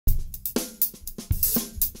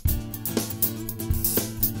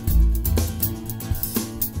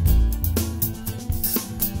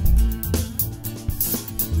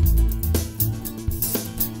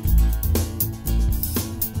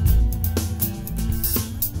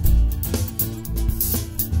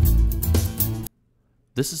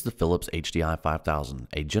This is the Philips HDI 5000,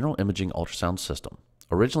 a general imaging ultrasound system.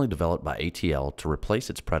 Originally developed by ATL to replace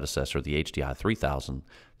its predecessor, the HDI 3000,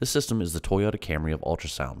 this system is the Toyota Camry of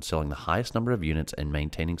ultrasound, selling the highest number of units and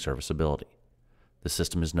maintaining serviceability. The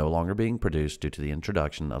system is no longer being produced due to the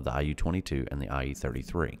introduction of the IU-22 and the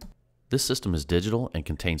IE-33. This system is digital and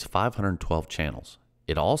contains 512 channels.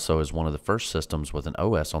 It also is one of the first systems with an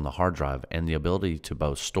OS on the hard drive and the ability to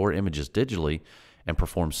both store images digitally and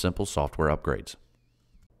perform simple software upgrades.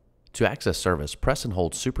 To access service, press and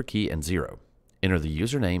hold Super key and 0. Enter the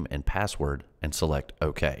username and password and select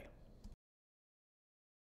OK.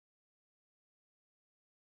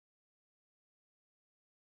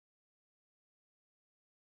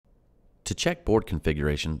 To check board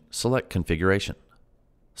configuration, select Configuration.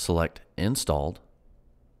 Select Installed.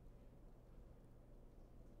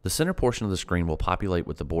 The center portion of the screen will populate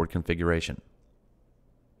with the board configuration.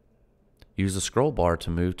 Use the scroll bar to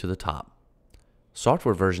move to the top.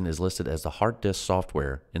 Software version is listed as the hard disk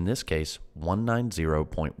software, in this case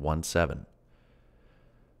 190.17.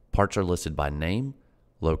 Parts are listed by name,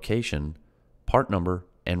 location, part number,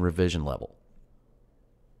 and revision level.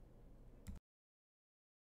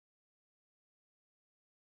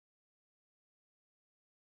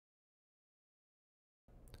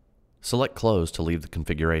 Select Close to leave the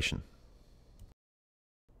configuration.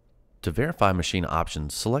 To verify machine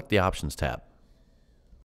options, select the Options tab.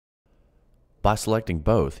 By selecting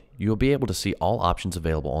both, you will be able to see all options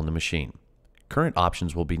available on the machine. Current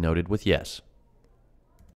options will be noted with Yes.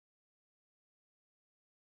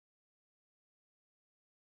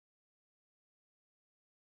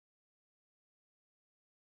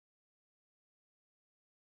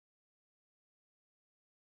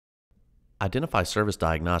 Identify service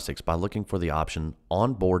diagnostics by looking for the option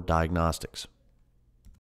On-Board Diagnostics.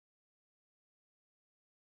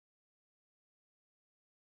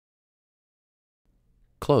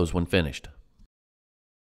 Close when finished.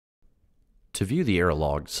 To view the error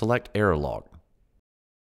log, select Error Log.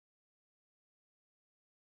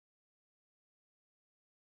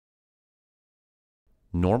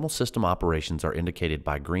 Normal system operations are indicated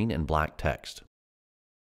by green and black text.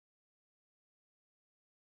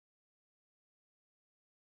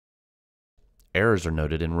 Errors are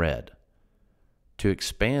noted in red. To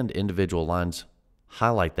expand individual lines,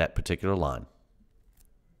 highlight that particular line.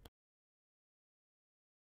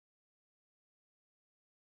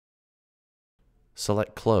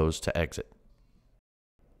 Select Close to exit.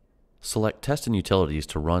 Select Test and Utilities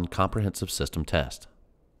to run Comprehensive System Test.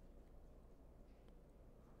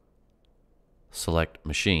 Select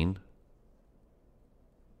Machine.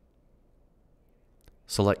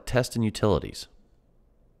 Select Test and Utilities.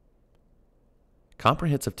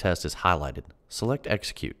 Comprehensive Test is highlighted. Select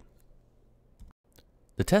Execute.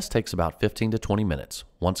 The test takes about 15 to 20 minutes.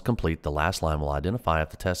 Once complete, the last line will identify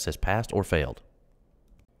if the test has passed or failed.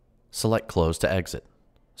 Select Close to exit.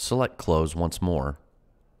 Select Close once more.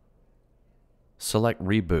 Select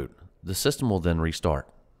Reboot. The system will then restart.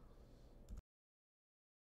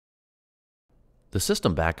 The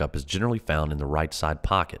system backup is generally found in the right side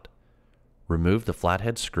pocket. Remove the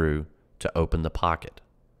flathead screw to open the pocket.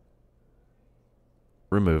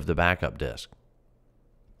 Remove the backup disk.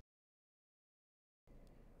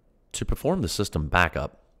 To perform the system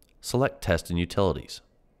backup, select Test and Utilities.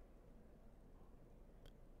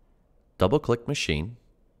 Double-click Machine.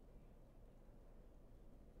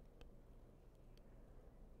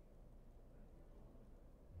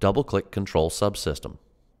 Double-click Control Subsystem.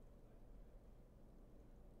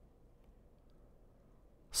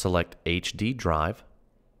 Select HD Drive.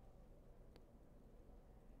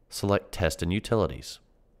 Select Test and Utilities.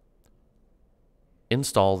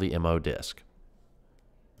 Install the MO disk.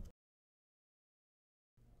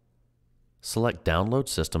 Select Download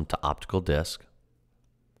System to Optical Disk.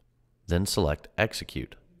 Then select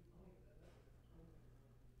Execute.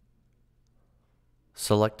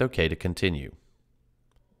 Select OK to continue.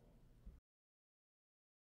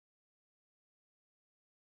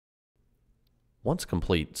 Once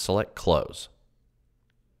complete, select Close.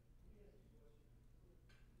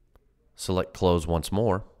 Select Close once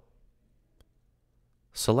more.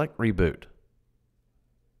 Select Reboot.